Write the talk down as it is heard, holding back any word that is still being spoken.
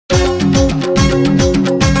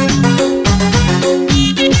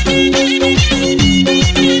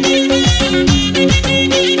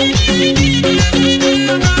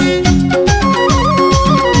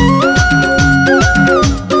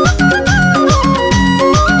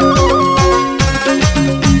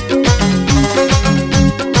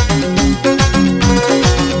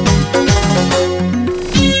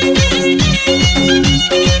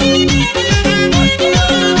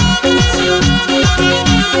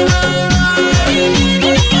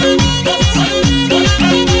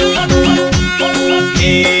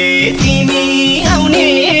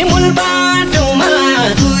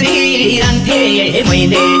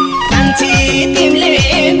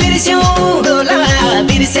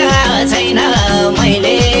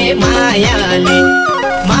मायाले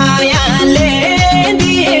मायाले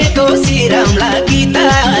दिएको सिराउला कि त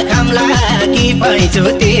खाम्ला कि पैँचो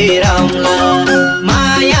तिराउला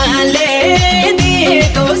मायाले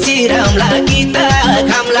दिएको सिराउला कि त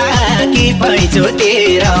खाम्ला कि पैँचो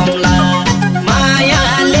तिराउला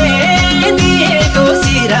मायाले दिएको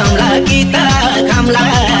सिराउला कि त खाम्ला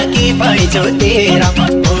कि पैँचो तिराउला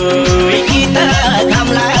कि त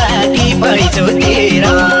खाम्ला कि पैँचो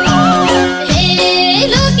तिराउला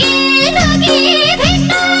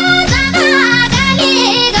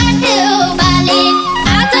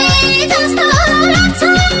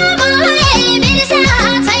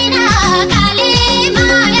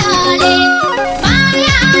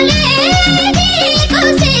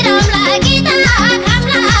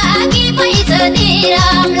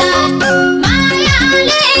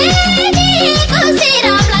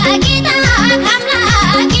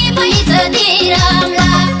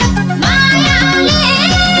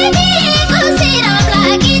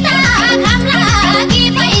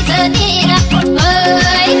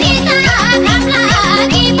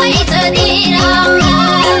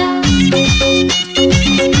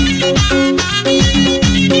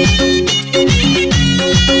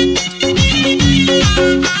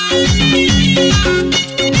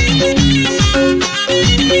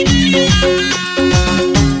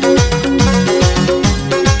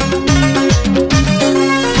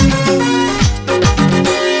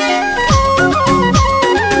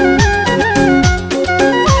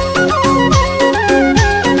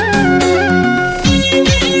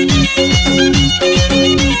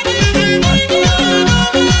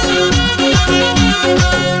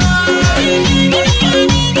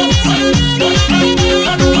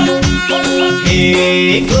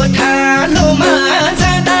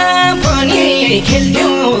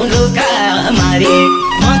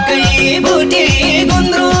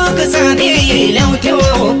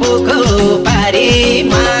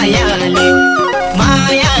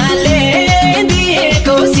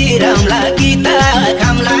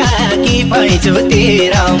पैँचो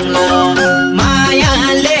तिराउला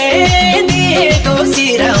मायाले दिएको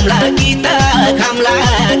सिराउला कि त खाम्ला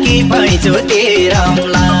कि पैँचो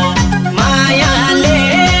तिराउला मायाले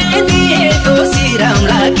दिएको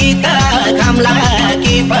सिराउला कि त खाम्ला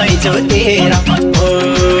कि पैँचो तिराउला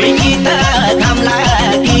कि त खाम्ला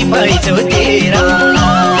कि पैँचो तिराउला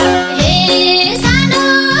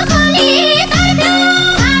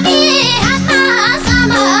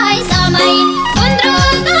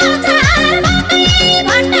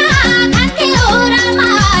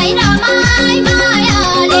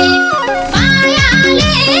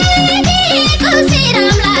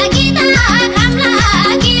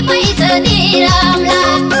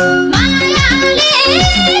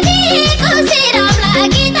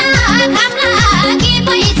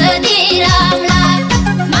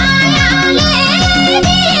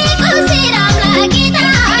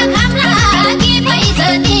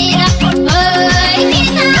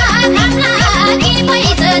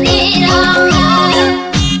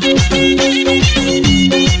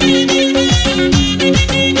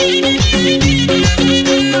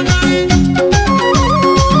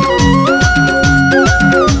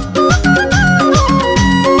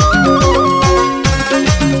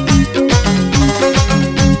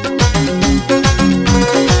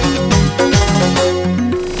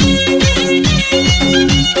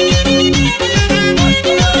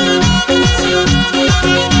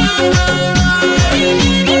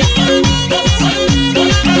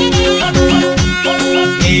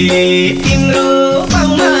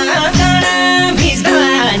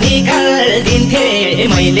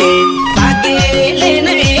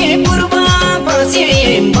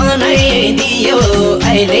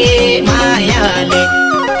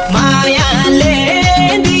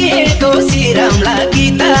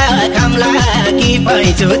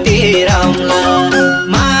पैँचो तिराउला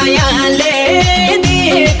मायाले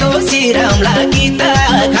दिएको सिराउला कि त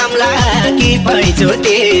खाम्ला कि पैँचो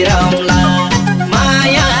तिराउला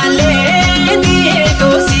मायाले दिएको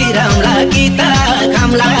सिराउला कि त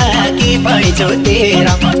खाम्ला कि पैँचो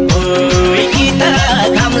तिराउला कि त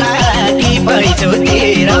खाम्ला कि पैँचो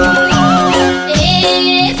तिराउला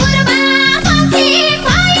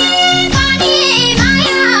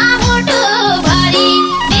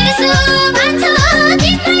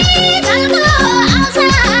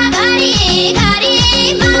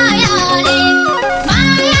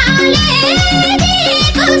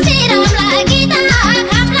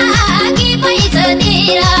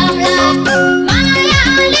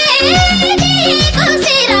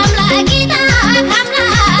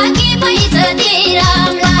Ghimire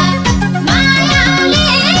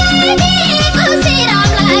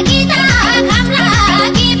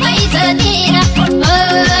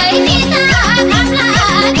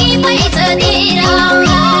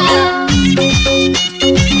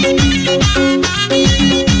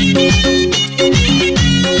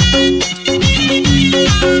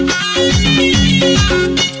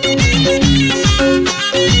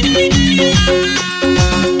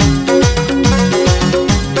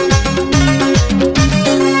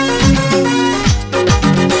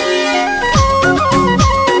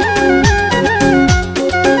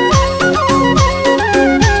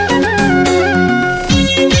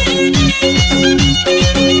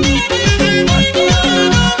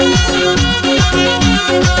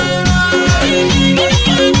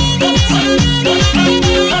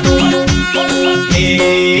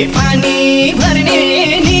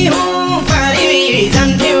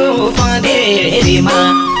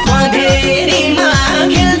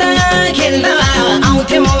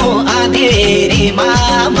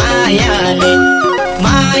मायाले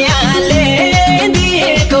मायाले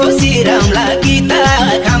दिएको सिराउला कि त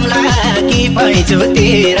खाम्ला कि पैँचो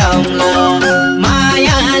तिराउला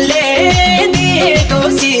मायाले दिएको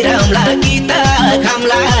सिराउला कि त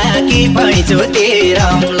खाम्ला कि पैँचो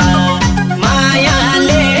तिराउला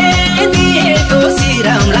मायाले दिएको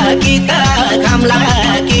सिराउला कि त खाम्ला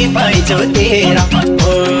कि पैँचो तिराउला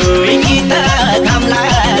ओइ कि त खाम्ला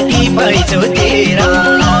कि पैँचो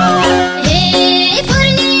तिराउला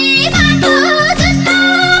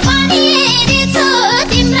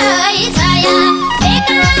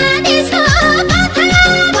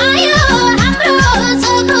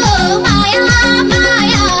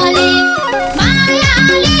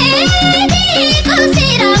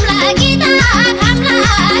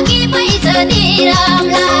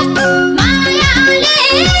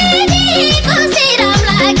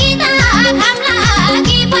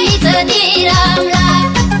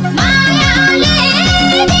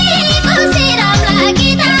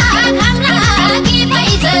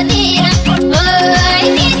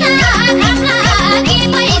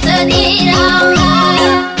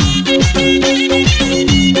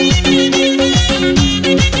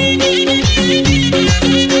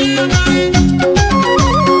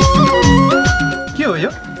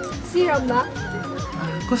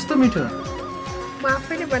कस्तो मिठो म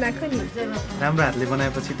आफैले बनाएको नि राम्रो हातले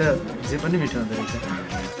बनाएपछि त जे पनि मिठो हुँदो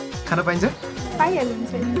रहेछ खान पाइन्छ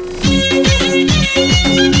पाइहालिन्छ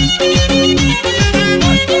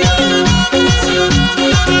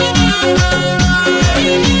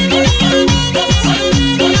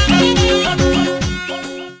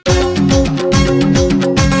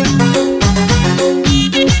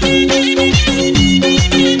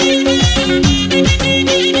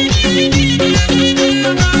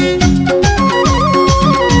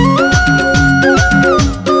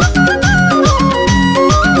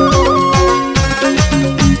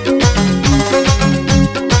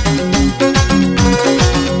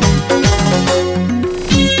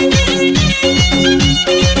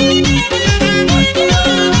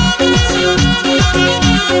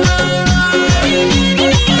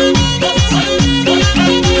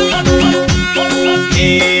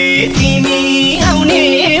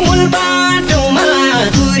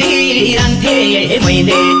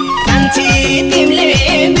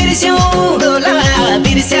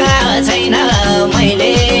छैन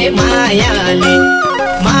मैले मायाले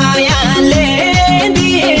मायाले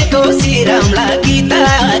दिएको सिराउला कि त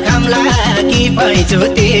खाम्ला कि पैँचो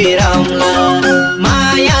तिराउला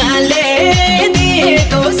मायाले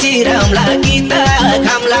दिएको सिराउला कि त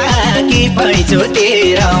खाम्ला कि पैँचो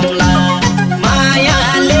तिराउला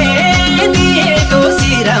मायाले दिएको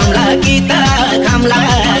सिराउला कि त खाम्ला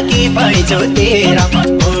कि पैँचो तिराउला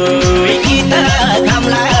ओइ कि त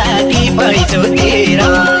खाम्ला कि पैँचो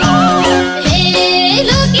तिराउला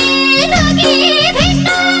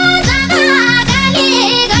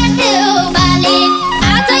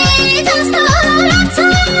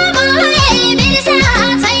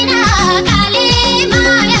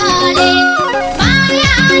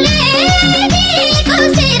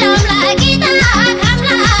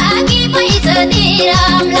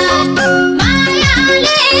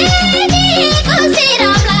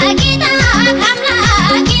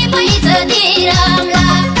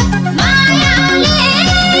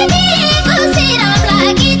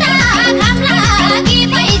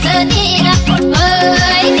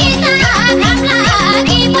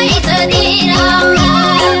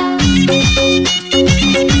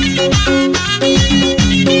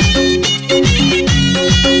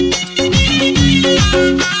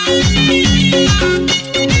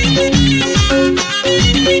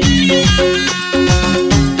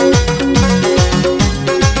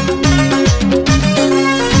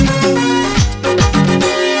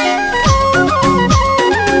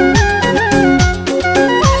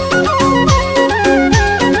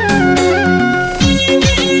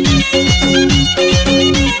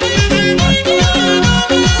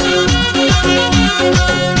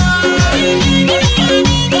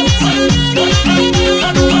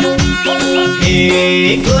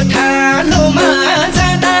गोठालोमा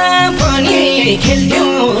जाँदा पनि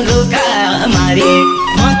खेल्थ्यौं लुका मारे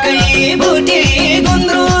मकै भुटे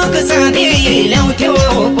गुन्द्रुक साँधी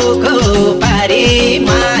ल्याउँथ्यौं पोखो पारे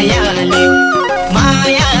मायाले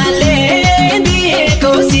मायाले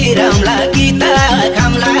दिएको सिराउला कि त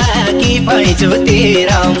खाम्ला कि पैँचो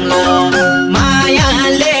तिराउला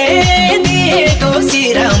मायाले दिएको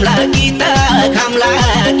सिराउला कि त खाम्ला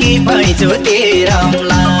कि पैँचो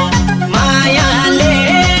तिराउला मायाले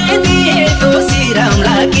दिएको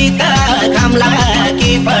सिराउला कि त खाम्ला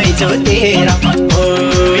कि पैँचो तिराउला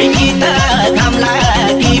ओइ कि त खाम्ला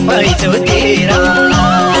कि पैँचो तिराउला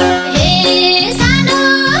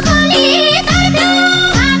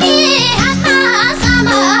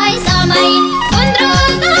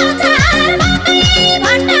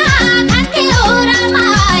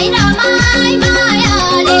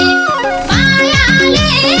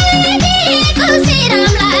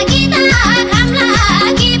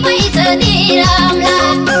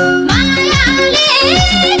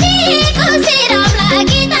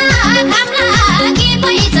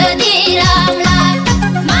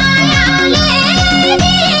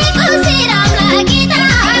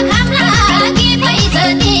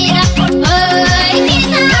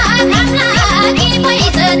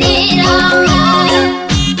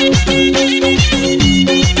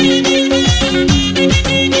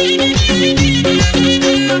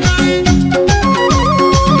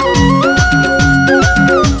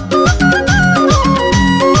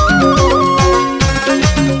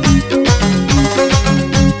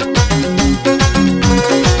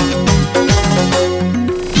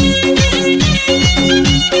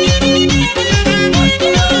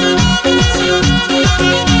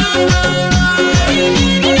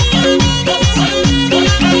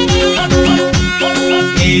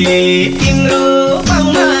तिम्रो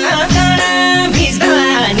पाउमा काँडा भिज्दा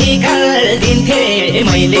निकाल्दिन्थे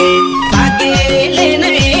मैले भाग्यले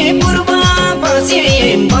नै पूर्व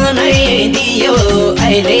पश्चिम बनाइदियो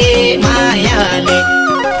अहिले मायाले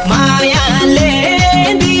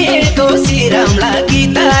दिएको सिराम्ला कि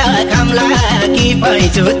त खाम्ला कि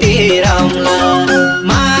पैँचोती राम्ला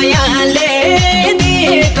मायाले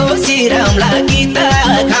दिएको सिराम्ला कि त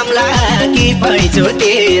खाम्ला कि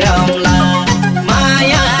पैँचोती राम्ला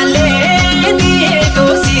मायाले दिएको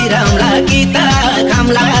सिराम्ला कि त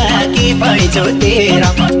खाम्ला कि पैँचोती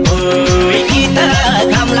राम्ला ओइ कि त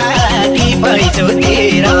खाम्ला कि पैँचोती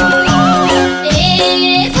राम्ला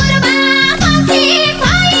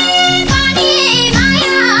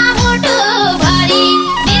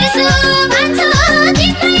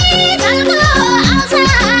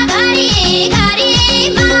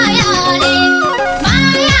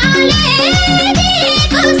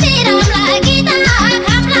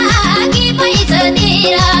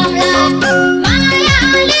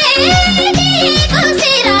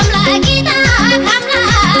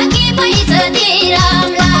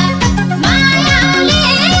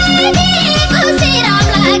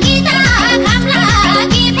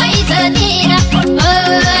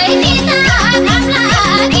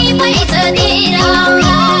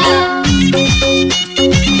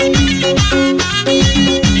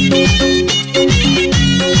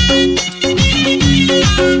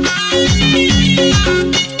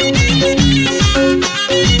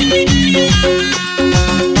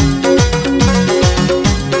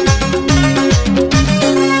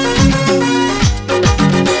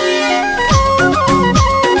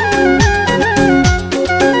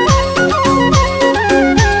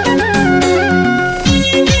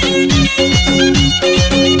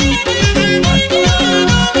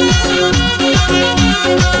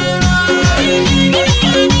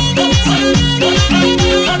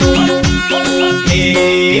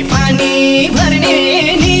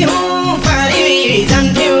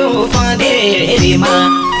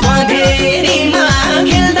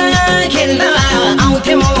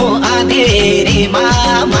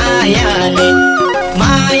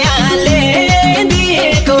मायाले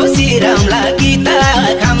दिएको सिराम्ला कि त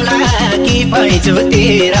खाम्ला कि पैँचोती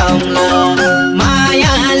राम्ला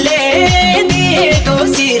मायाले दिएको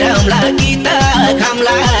सिराम्ला कि त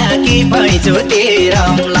खाम्ला कि पैँचोती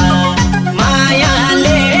राम्ला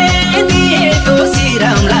मायाले दिएको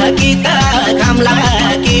सिराम्ला कि त खाम्ला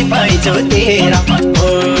कि पैँचोती राम्ला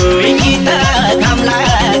ओइ कि त खाम्ला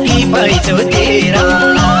कि पैँचोती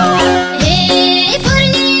राम्ला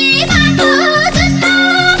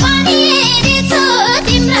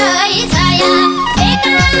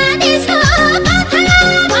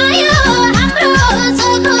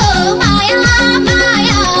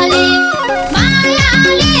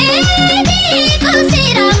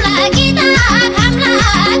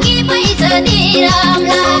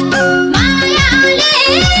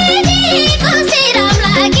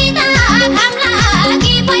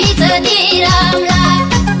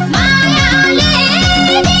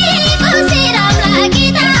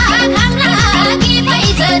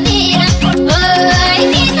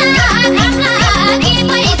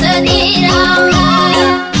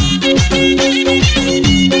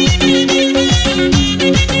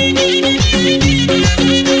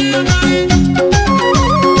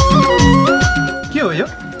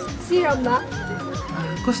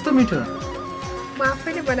कस्तो मिठो म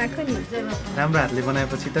आफैले बनाएको नि राम्रो हातले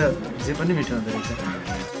बनाएपछि त जे पनि मिठो हुँदो रहेछ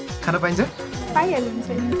खान पाइन्छ पाइहालिन्छ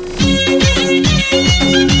नि